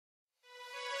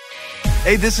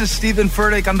Hey, this is Stephen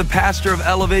Furtick. I'm the pastor of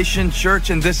Elevation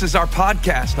Church, and this is our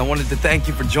podcast. I wanted to thank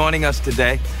you for joining us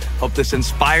today. Hope this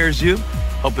inspires you.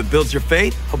 Hope it builds your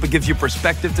faith. Hope it gives you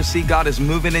perspective to see God is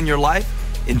moving in your life.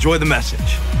 Enjoy the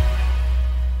message.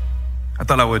 I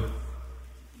thought I would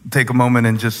take a moment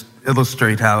and just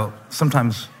illustrate how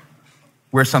sometimes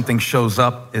where something shows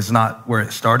up is not where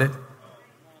it started.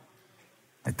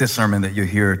 Like this sermon that you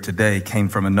hear today came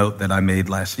from a note that I made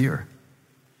last year.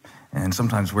 And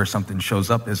sometimes where something shows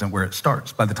up isn't where it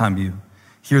starts. By the time you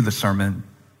hear the sermon,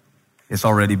 it's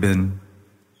already been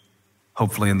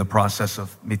hopefully in the process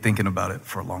of me thinking about it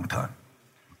for a long time.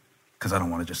 Because I don't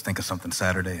want to just think of something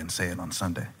Saturday and say it on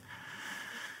Sunday.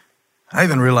 I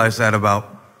even realized that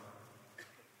about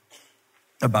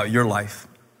your life.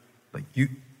 Like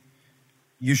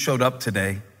you showed up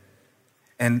today,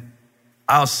 and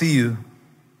I'll see you,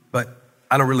 but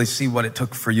I don't really see what it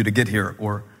took for you to get here,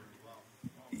 or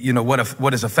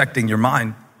what is affecting your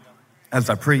mind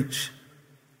as I preach.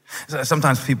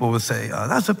 Sometimes people will say,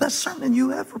 that's the best sermon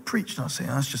you ever preached. And I'll say,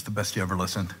 that's just the best you ever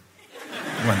listened.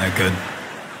 It wasn't that good.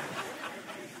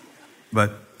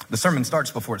 But the sermon starts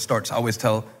before it starts. I always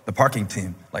tell the parking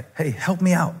team, like, hey, help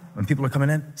me out. When people are coming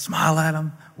in, smile at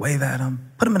them, wave at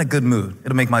them, put them in a good mood.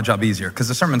 It'll make my job easier, because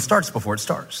the sermon starts before it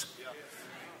starts.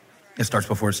 It starts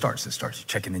before it starts. It starts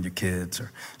checking in your kids,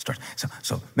 or starts.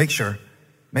 So make sure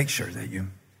that you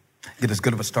get as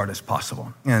good of a start as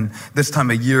possible. And this time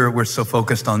of year, we're so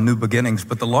focused on new beginnings,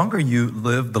 but the longer you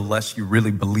live, the less you really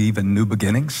believe in new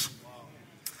beginnings.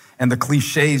 And the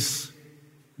cliches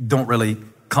don't really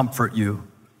comfort you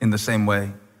in the same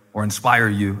way or inspire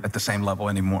you at the same level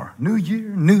anymore. New year,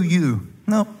 new you.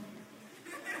 No.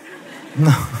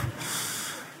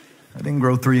 I didn't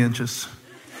grow 3 inches.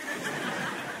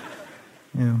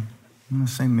 Yeah,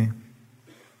 same me.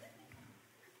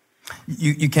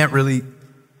 You can't really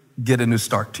get a new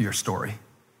start to your story.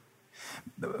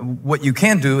 What you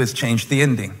can do is change the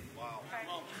ending.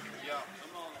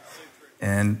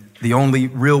 And the only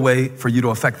real way for you to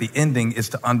affect the ending is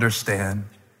to understand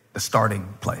the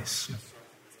starting place.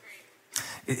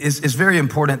 It's very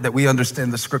important that we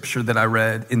understand the scripture that I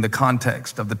read in the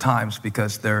context of the times,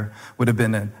 because there would have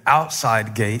been an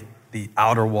outside gate, the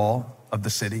outer wall of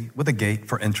the city, with a gate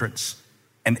for entrance,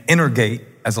 an inner gate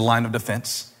as a line of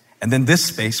defense, and then this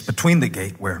space between the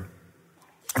gate where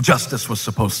justice was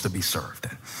supposed to be served.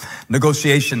 And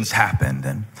negotiations happened,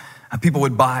 and people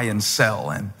would buy and sell,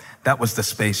 and that was the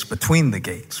space between the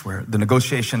gates where the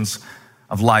negotiations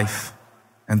of life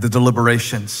and the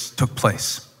deliberations took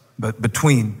place. But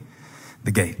between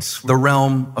the gates, the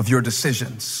realm of your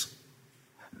decisions,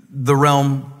 the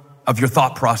realm of your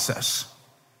thought process,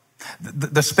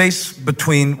 the space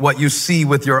between what you see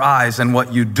with your eyes and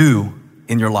what you do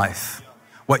in your life,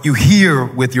 what you hear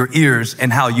with your ears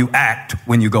and how you act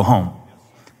when you go home.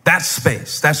 That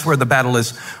space, that's where the battle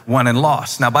is won and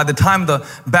lost. Now, by the time the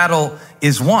battle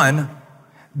is won,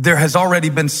 there has already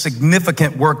been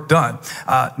significant work done.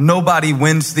 Nobody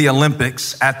wins the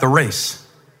Olympics at the race.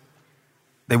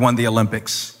 They won the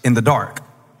Olympics in the dark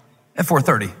at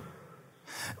 4:30.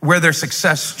 Where their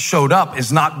success showed up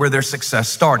is not where their success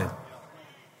started.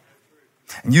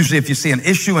 And usually if you see an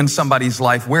issue in somebody's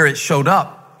life, where it showed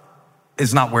up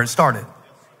is not where it started.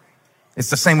 It's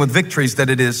the same with victories that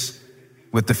it is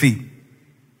with defeat.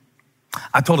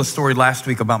 I told a story last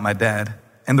week about my dad.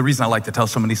 And the reason I like to tell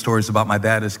so many stories about my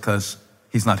dad is because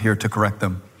he's not here to correct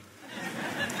them.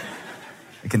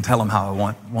 I can tell him how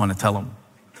I want to tell him.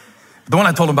 The one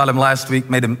I told him about him last week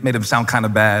made him sound kind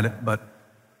of bad, but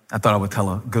I thought I would tell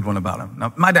a good one about him.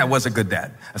 Now, my dad was a good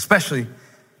dad, especially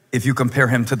if you compare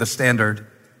him to the standard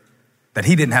that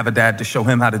he didn't have a dad to show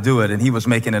him how to do it, and he was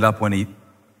making it up when he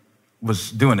was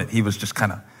doing it. He was just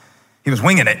he was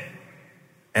winging it.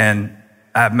 And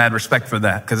I have mad respect for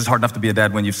that, because it's hard enough to be a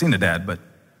dad when you've seen a dad, but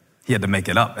he had to make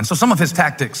it up. And so some of his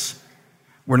tactics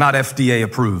were not FDA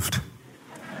approved.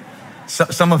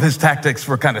 Some of his tactics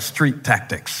were kind of street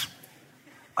tactics.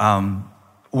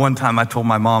 One time I told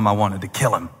my mom I wanted to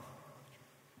kill him.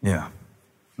 Yeah,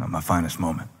 not my finest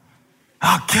moment.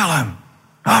 I'll kill him.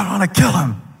 I want to kill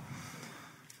him.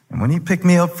 And when he picked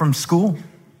me up from school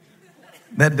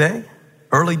that day,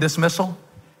 early dismissal,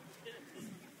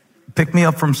 picked me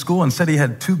up from school and said he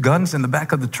had 2 guns in the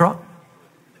back of the truck.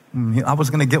 I was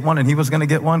going to get one and he was going to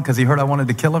get one because he heard I wanted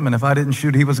to kill him, and if I didn't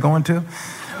shoot, he was going to.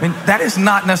 I mean, that is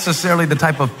not necessarily the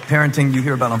type of parenting you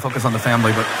hear about on Focus on the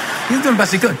Family, but he's doing the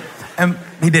best he could. And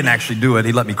he didn't actually do it.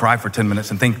 He let me cry for 10 minutes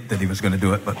and think that he was going to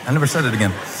do it, but I never said it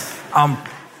again.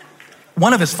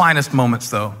 One of his finest moments,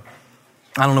 though,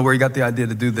 I don't know where he got the idea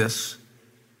to do this,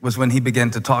 was when he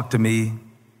began to talk to me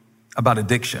about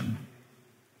addiction.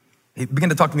 He began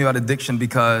to talk to me about addiction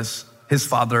because his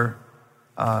father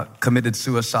committed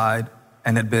suicide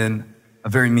and had been a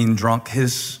very mean drunk.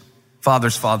 His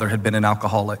father's father had been an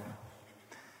alcoholic.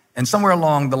 And somewhere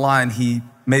along the line, he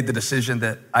made the decision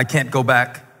that I can't go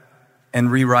back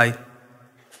and rewrite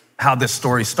how this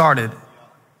story started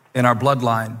in our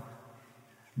bloodline,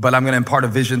 but I'm going to impart a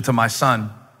vision to my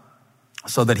son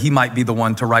so that he might be the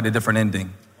one to write a different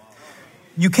ending.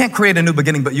 You can't create a new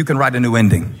beginning, but you can write a new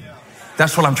ending.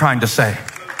 That's what I'm trying to say.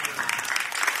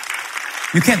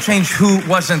 You can't change who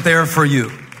wasn't there for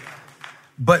you,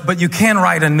 but you can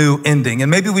write a new ending. And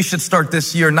maybe we should start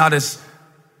this year not as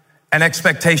an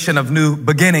expectation of new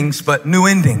beginnings, but new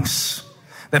endings.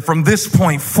 That from this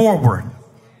point forward,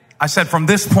 I said from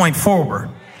this point forward,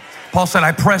 Paul said,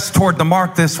 I press toward the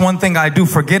mark. This one thing I do,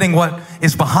 forgetting what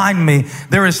is behind me.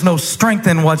 There is no strength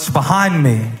in what's behind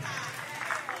me.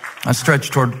 I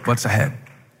stretch toward what's ahead.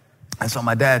 And so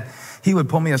my dad, he would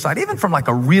pull me aside, even from like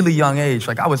a really young age.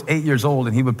 Like I was 8 years old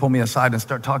and he would pull me aside and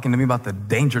start talking to me about the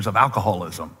dangers of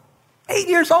alcoholism. 8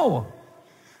 years old.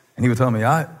 And he would tell me,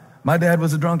 my dad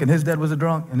was a drunk and his dad was a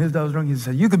drunk and his dad was drunk. He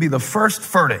said, you could be the first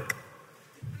verdict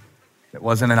that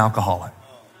wasn't an alcoholic.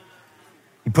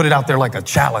 He put it out there like a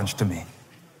challenge to me.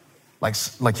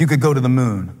 Like you could go to the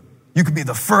moon. You could be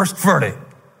the first verdict.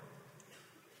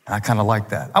 And I kind of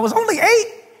liked that. I was only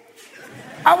 8.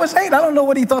 I was 8. I don't know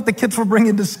what he thought the kids were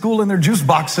bringing to school in their juice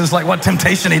boxes, like what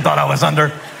temptation he thought I was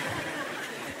under.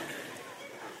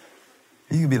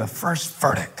 You could be the first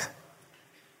verdict.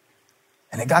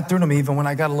 And it got through to me even when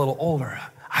I got a little older.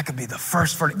 I could be the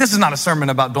first verdict. This is not a sermon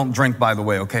about don't drink, by the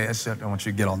way, okay? I don't want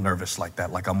you to get all nervous like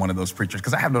that, like I'm one of those preachers.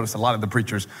 Because I have noticed a lot of the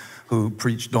preachers who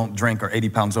preach don't drink are 80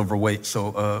 pounds overweight.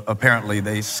 So apparently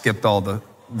they skipped all the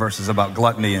verses about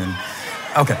gluttony and...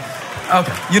 Okay.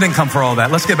 You didn't come for all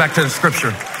that. Let's get back to the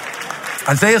scripture.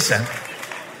 Isaiah said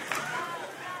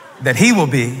that he will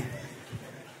be...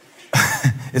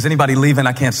 Is anybody leaving?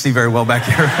 I can't see very well back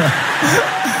here.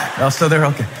 Oh, so they're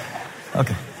okay.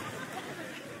 Okay.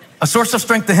 A source of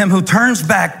strength to him who turns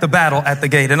back the battle at the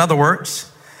gate. In other words,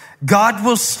 God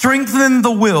will strengthen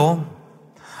the will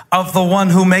of the one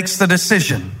who makes the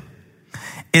decision.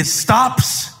 It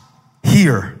stops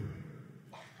here.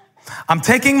 I'm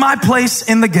taking my place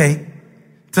in the gate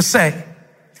to say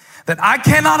that I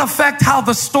cannot affect how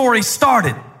the story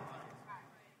started.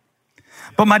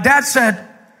 But my dad said,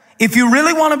 if you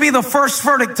really want to be the first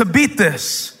verdict to beat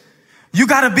this, you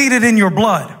got to beat it in your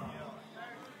blood.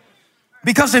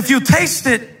 Because if you taste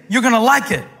it, you're going to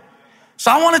like it.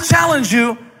 So I want to challenge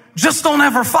you, just don't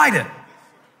ever fight it.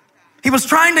 He was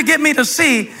trying to get me to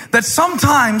see that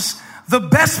sometimes the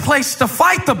best place to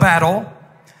fight the battle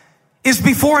is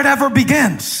before it ever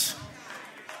begins.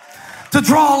 To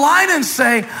draw a line and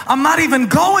say, I'm not even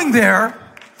going there.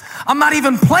 I'm not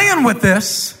even playing with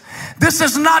this. This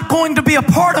is not going to be a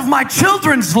part of my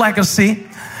children's legacy.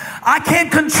 I can't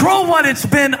control what it's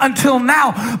been until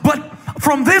now, but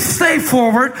from this day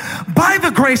forward, by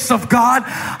the grace of God,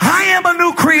 I am a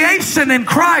new creation in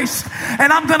Christ,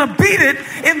 and I'm going to beat it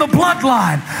in the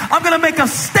bloodline. I'm going to make a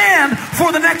stand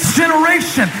for the next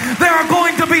generation. There are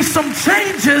going to be some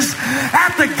changes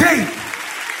at the gate.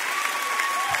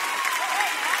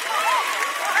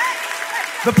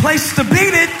 The place to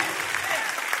beat it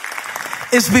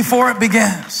is before it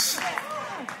begins.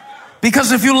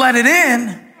 Because if you let it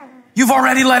in, you've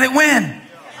already let it win.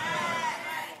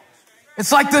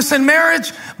 It's like this in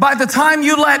marriage. By the time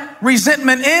you let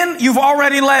resentment in, you've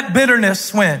already let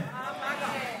bitterness win.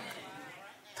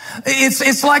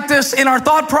 It's like this in our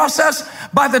thought process.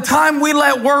 By the time we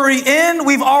let worry in,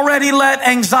 we've already let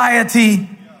anxiety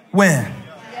win.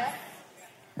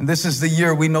 And this is the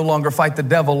year we no longer fight the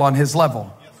devil on his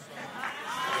level.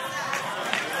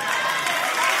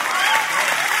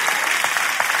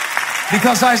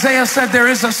 Because Isaiah said there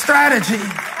is a strategy.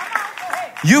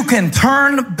 You can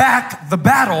turn back the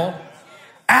battle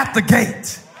at the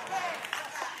gate.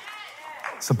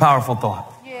 It's a powerful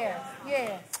thought. Yes.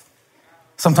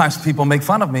 Sometimes people make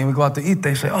fun of me. We go out to eat.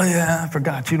 They say, oh yeah, I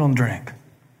forgot you don't drink.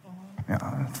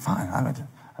 Yeah, fine. I'm not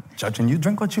judging you.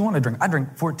 Drink what you want to drink. I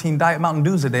drink 14 Diet Mountain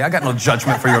Dews a day. I got no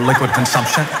judgment for your liquid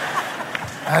consumption.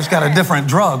 I just got a different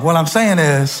drug. What I'm saying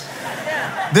is,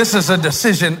 this is a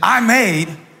decision I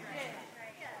made.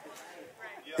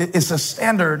 It's a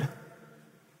standard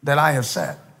that I have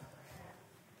set.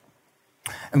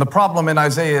 And the problem in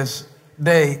Isaiah's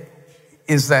day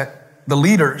is that the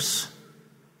leaders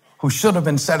who should have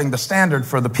been setting the standard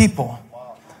for the people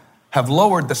have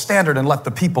lowered the standard and left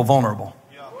the people vulnerable.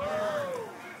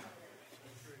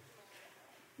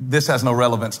 This has no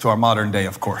relevance to our modern day,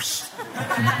 of course.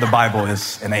 The Bible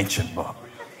is an ancient book.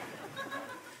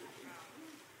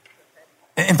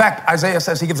 In fact, Isaiah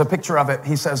says, he gives a picture of it.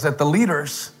 He says that the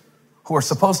leaders who are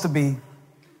supposed to be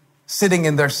sitting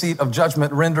in their seat of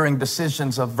judgment, rendering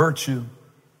decisions of virtue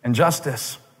and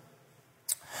justice.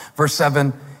 Verse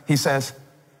 7, he says,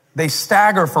 they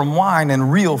stagger from wine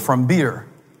and reel from beer.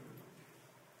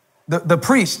 The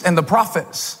priest and the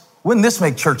prophets, wouldn't this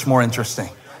make church more interesting?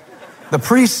 The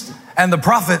priest and the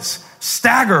prophets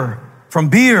stagger from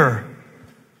beer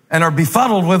and are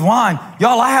befuddled with wine.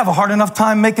 Y'all, I have a hard enough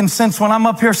time making sense when I'm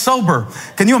up here sober.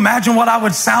 Can you imagine what I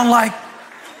would sound like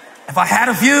if I had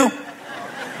a few?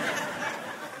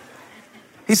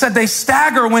 He said they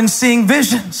stagger when seeing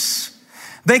visions.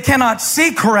 They cannot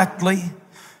see correctly,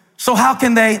 so how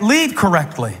can they lead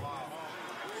correctly?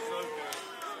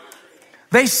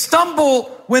 They stumble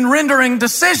when rendering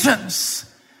decisions.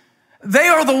 They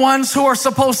are the ones who are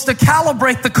supposed to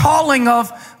calibrate the calling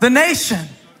of the nation.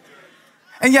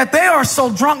 And yet they are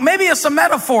so drunk. Maybe it's a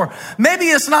metaphor. Maybe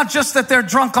it's not just that they're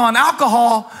drunk on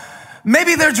alcohol.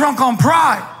 Maybe they're drunk on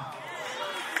pride.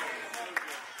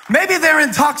 Maybe they're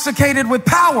intoxicated with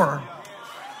power.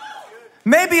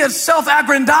 Maybe it's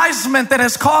self-aggrandizement that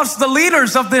has caused the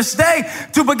leaders of this day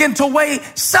to begin to weigh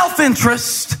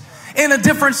self-interest in a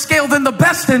different scale than the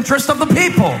best interest of the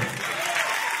people.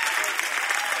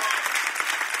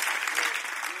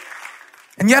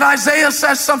 And yet Isaiah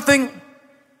says something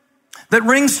that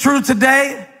rings true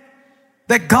today,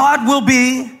 that God will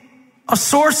be a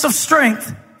source of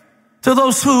strength to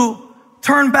those who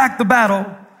turn back the battle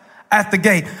at the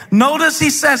gate. Notice he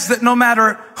says that no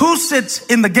matter who sits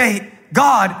in the gate,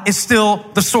 God is still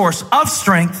the source of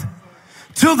strength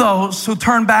to those who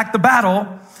turn back the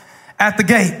battle at the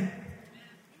gate.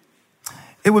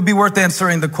 It would be worth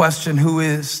answering the question, who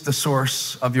is the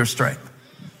source of your strength?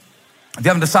 If you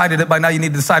haven't decided it by now, you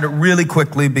need to decide it really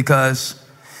quickly, because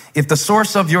if the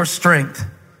source of your strength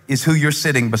is who you're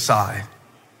sitting beside,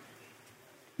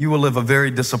 you will live a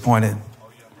very disappointed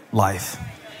life.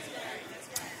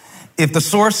 If the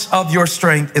source of your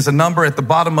strength is a number at the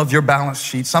bottom of your balance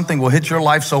sheet, something will hit your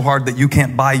life so hard that you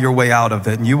can't buy your way out of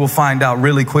it. And you will find out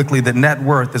really quickly that net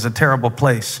worth is a terrible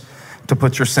place to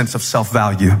put your sense of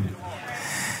self-value.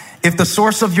 If the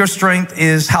source of your strength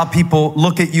is how people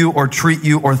look at you or treat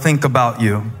you or think about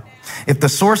you, if the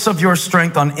source of your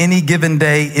strength on any given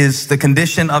day is the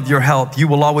condition of your health, you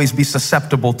will always be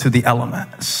susceptible to the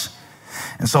elements.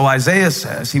 And so Isaiah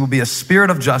says he will be a spirit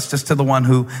of justice to the one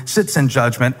who sits in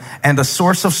judgment and a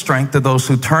source of strength to those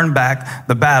who turn back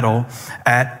the battle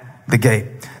at the gate.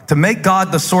 To make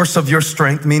God the source of your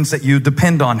strength means that you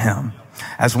depend on him.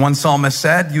 As one psalmist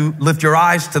said, you lift your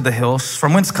eyes to the hills.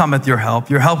 From whence cometh your help?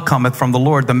 Your help cometh from the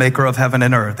Lord, the maker of heaven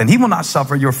and earth. And he will not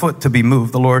suffer your foot to be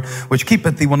moved. The Lord which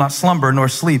keepeth thee will not slumber nor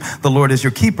sleep. The Lord is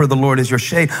your keeper. The Lord is your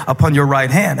shade upon your right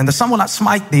hand. And the sun will not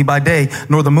smite thee by day,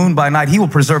 nor the moon by night. He will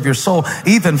preserve your soul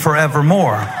even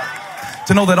forevermore.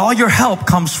 To know that all your help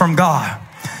comes from God.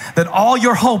 That all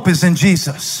your hope is in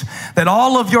Jesus. That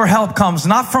all of your help comes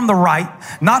not from the right,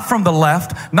 not from the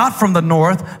left, not from the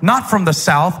north, not from the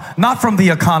south, not from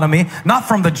the economy, not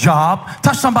from the job.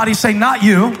 Touch somebody, say, not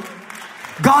you.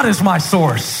 God is my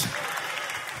source.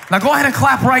 Now go ahead and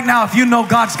clap right now if you know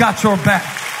God's got your back.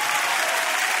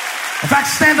 In fact,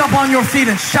 stand up on your feet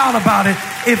and shout about it.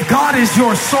 If God is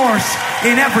your source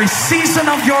in every season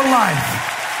of your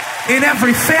life, in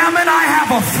every famine, I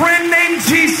have a friend named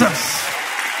Jesus.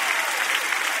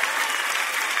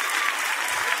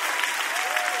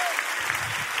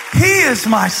 He is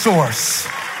my source.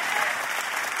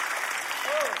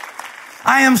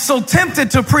 I am so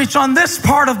tempted to preach on this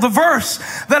part of the verse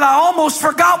that I almost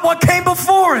forgot what came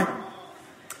before it.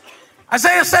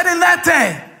 Isaiah said, in that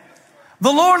day,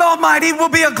 the Lord Almighty will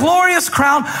be a glorious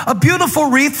crown, a beautiful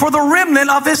wreath for the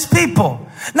remnant of his people.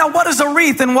 Now, what is a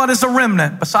wreath and what is a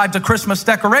remnant? Besides a Christmas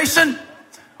decoration,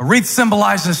 a wreath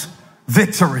symbolizes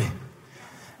victory.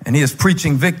 And he is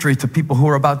preaching victory to people who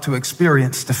are about to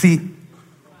experience defeat.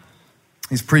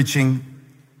 He's preaching,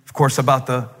 of course, about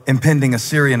the impending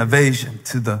Assyrian invasion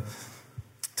to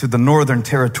the northern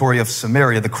territory of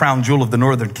Samaria, the crown jewel of the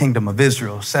northern kingdom of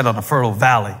Israel, set on a fertile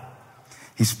valley.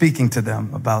 He's speaking to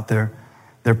them about their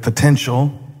potential.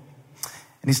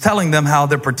 And he's telling them how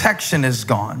their protection is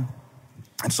gone.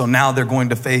 And so now they're going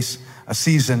to face a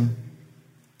season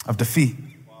of defeat.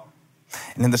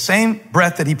 And in the same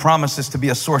breath that he promises to be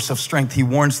a source of strength, he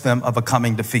warns them of a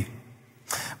coming defeat.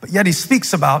 But yet he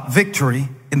speaks about victory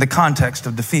in the context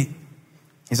of defeat.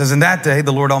 He says, in that day,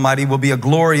 the Lord Almighty will be a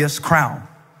glorious crown,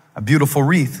 a beautiful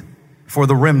wreath for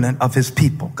the remnant of his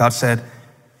people. God said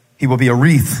he will be a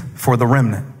wreath for the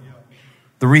remnant.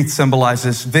 The wreath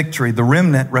symbolizes victory. The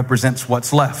remnant represents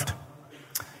what's left.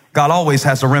 God always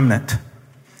has a remnant.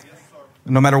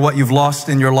 No matter what you've lost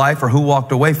in your life or who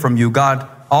walked away from you, God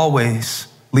always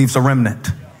leaves a remnant.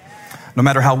 No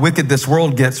matter how wicked this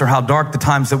world gets or how dark the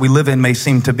times that we live in may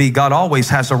seem to be, God always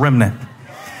has a remnant.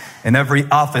 In every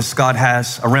office, God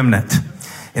has a remnant.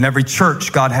 In every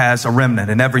church, God has a remnant.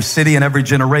 In every city and every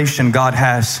generation, God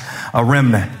has a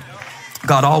remnant.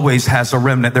 God always has a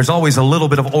remnant. There's always a little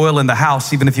bit of oil in the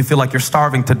house, even if you feel like you're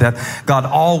starving to death. God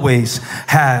always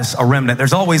has a remnant.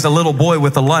 There's always a little boy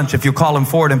with a lunch. If you call him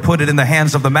forward and put it in the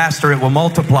hands of the master, it will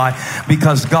multiply,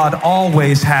 because God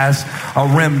always has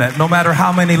a remnant. No matter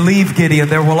how many leave Gideon,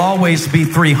 there will always be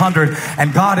 300,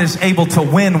 and God is able to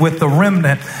win with the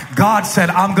remnant. God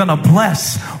said, I'm going to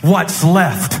bless what's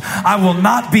left. I will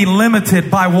not be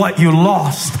limited by what you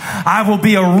lost. I will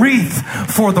be a wreath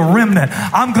for the remnant.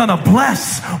 I'm going to bless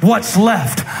what's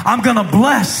left. I'm going to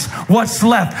bless what's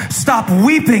left. Stop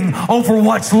weeping over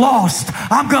what's lost.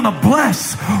 I'm going to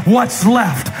bless what's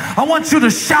left. I want you to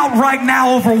shout right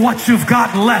now over what you've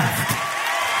got left.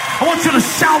 I want you to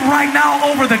shout right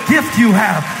now over the gift you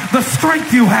have, the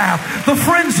strength you have, the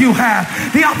friends you have,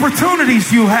 the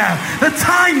opportunities you have, the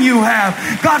time you have.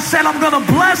 God said, I'm going to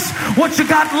bless what you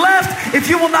got left. If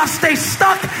you will not stay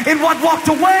stuck in what walked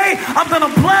away, I'm going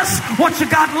to bless what you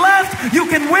got left. You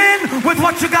can win with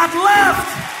what you got left.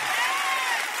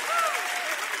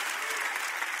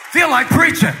 Feel like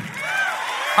preaching.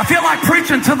 I feel like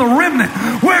preaching to the remnant.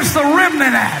 Where's the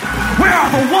remnant at? Where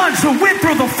are the ones who went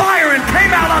through the fire and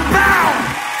came out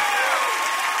unbound?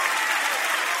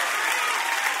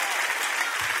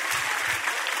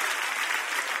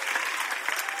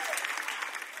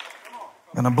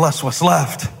 I'm gonna bless what's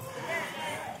left.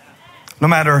 No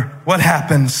matter what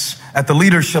happens at the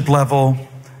leadership level,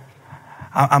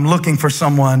 I'm looking for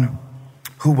someone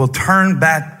who will turn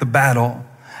back the battle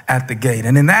at the gate.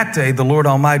 And in that day, the Lord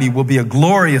Almighty will be a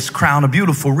glorious crown, a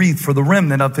beautiful wreath for the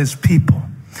remnant of his people.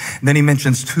 And then he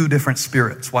mentions two different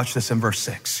spirits. Watch this in verse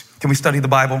 6. Can we study the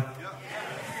Bible?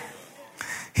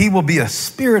 He will be a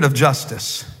spirit of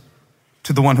justice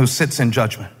to the one who sits in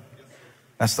judgment.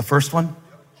 That's the first one.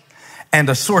 And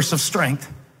a source of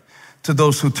strength to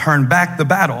those who turn back the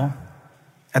battle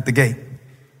at the gate.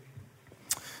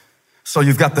 So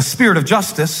you've got the spirit of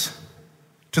justice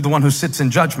to the one who sits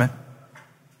in judgment,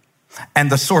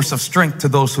 and the source of strength to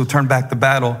those who turn back the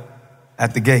battle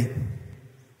at the gate.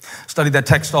 Studied that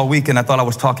text all week, and I thought I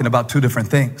was talking about two different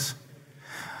things.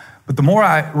 But the more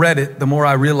I read it, the more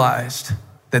I realized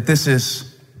that this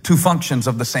is two functions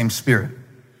of the same spirit.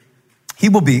 He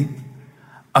will be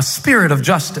a spirit of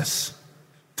justice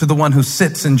to the one who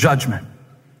sits in judgment,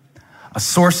 a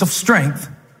source of strength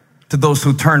to those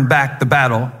who turn back the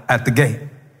battle at the gate.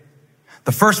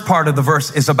 The first part of the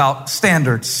verse is about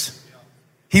standards.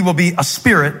 He will be a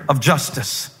spirit of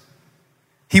justice.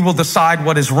 He will decide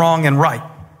what is wrong and right.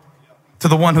 To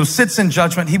the one who sits in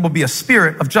judgment, he will be a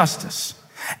spirit of justice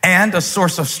and a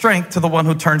source of strength to the one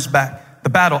who turns back the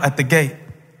battle at the gate.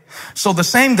 So the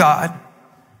same God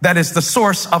that is the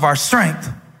source of our strength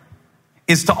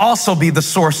is to also be the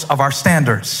source of our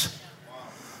standards.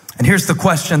 And here's the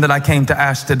question that I came to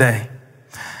ask today.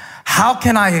 How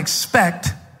can I expect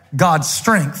God's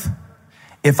strength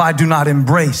if I do not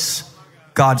embrace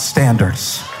God's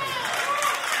standards?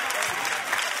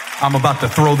 I'm about to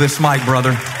throw this mic,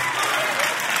 brother.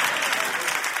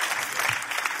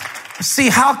 See,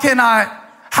 how can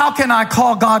I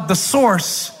call God the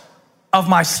source of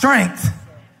my strength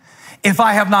if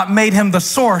I have not made him the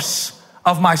source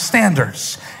of my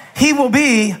standards? He will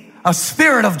be a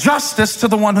spirit of justice to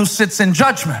the one who sits in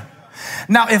judgment.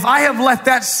 Now, if I have left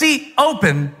that seat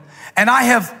open and I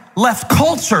have left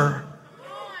culture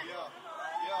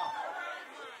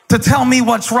to tell me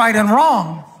what's right and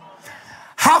wrong,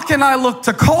 how can I look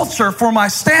to culture for my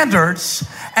standards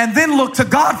and then look to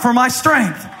God for my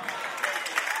strength?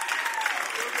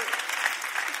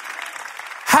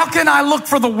 How can I look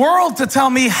for the world to tell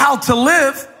me how to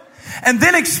live and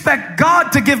then expect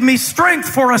God to give me strength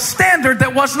for a standard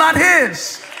that was not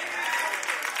his?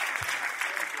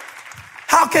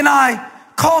 How can I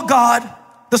call God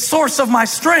the source of my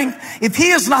strength if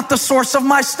he is not the source of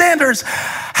my standards?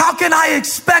 How can I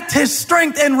expect his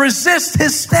strength and resist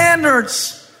his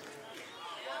standards?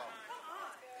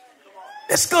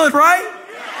 It's good, right?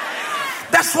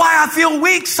 That's why I feel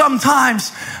weak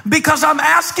sometimes, because I'm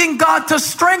asking God to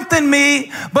strengthen me,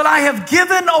 but I have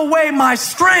given away my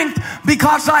strength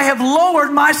because I have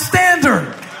lowered my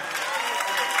standard.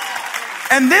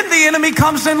 And then the enemy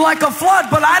comes in like a flood,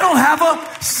 but I don't have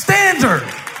a standard.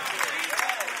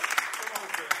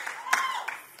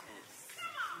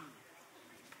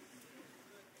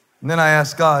 And then I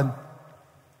ask God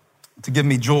to give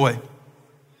me joy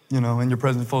In your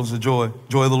presence fullness of joy.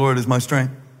 Joy of the Lord is my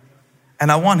strength.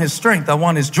 And I want his strength. I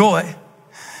want his joy.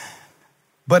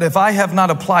 But if I have not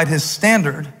applied his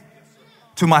standard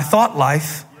to my thought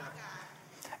life,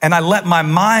 and I let my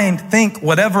mind think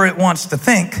whatever it wants to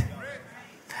think,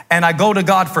 and I go to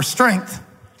God for strength,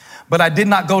 but I did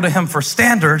not go to him for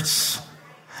standards,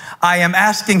 I am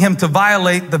asking him to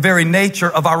violate the very nature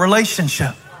of our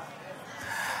relationship.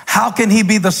 How can he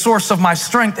be the source of my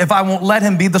strength if I won't let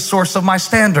him be the source of my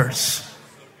standards?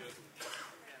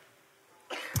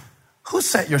 Who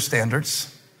set your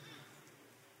standards?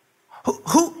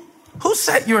 Who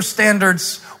set your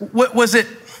standards? Was it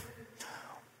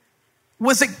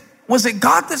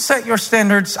God that set your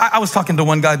standards? I was talking to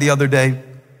one guy the other day.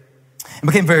 It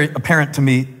became very apparent to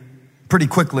me pretty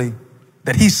quickly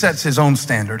that he sets his own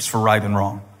standards for right and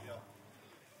wrong.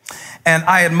 And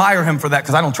I admire him for that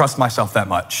because I don't trust myself that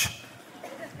much.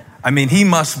 I mean, he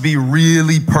must be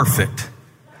really perfect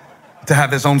to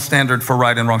have his own standard for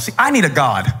right and wrong. See, I need a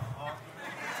God.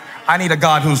 I need a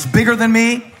God who's bigger than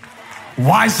me,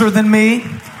 wiser than me,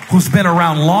 who's been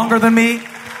around longer than me.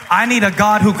 I need a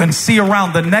God who can see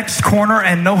around the next corner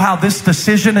and know how this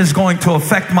decision is going to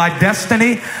affect my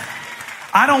destiny.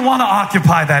 I don't want to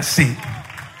occupy that seat.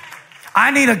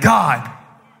 I need a God.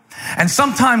 And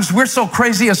sometimes we're so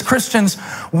crazy as Christians,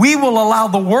 we will allow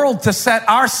the world to set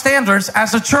our standards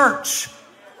as a church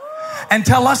and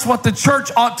tell us what the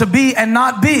church ought to be and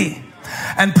not be,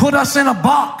 and put us in a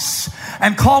box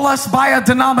and call us by a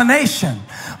denomination.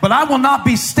 But I will not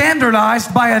be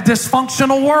standardized by a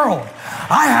dysfunctional world.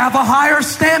 I have a higher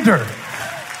standard.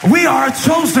 We are a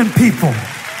chosen people,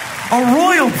 a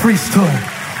royal priesthood,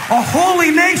 a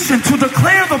holy nation, to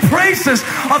declare the praises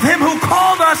of him who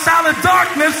called us out of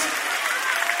darkness.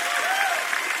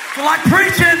 So like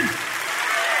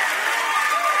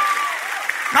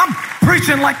I'm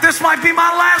preaching like this might be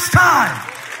my last time.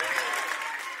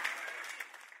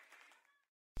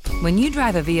 When you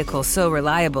drive a vehicle so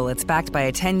reliable it's backed by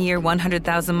a 10-year,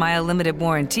 100,000-mile limited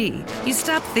warranty, you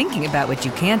stop thinking about what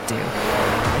you can't do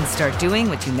and start doing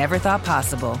what you never thought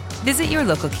possible. Visit your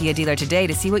local Kia dealer today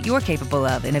to see what you're capable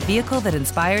of in a vehicle that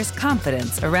inspires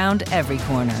confidence around every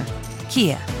corner.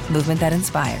 Kia, movement that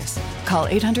inspires. Call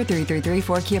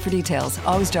 800-333-4KIA for details.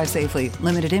 Always drive safely.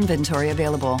 Limited inventory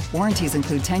available. Warranties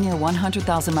include 10-year,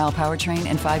 100,000-mile powertrain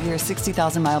and 5-year,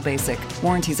 60,000-mile basic.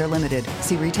 Warranties are limited.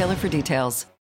 See retailer for details.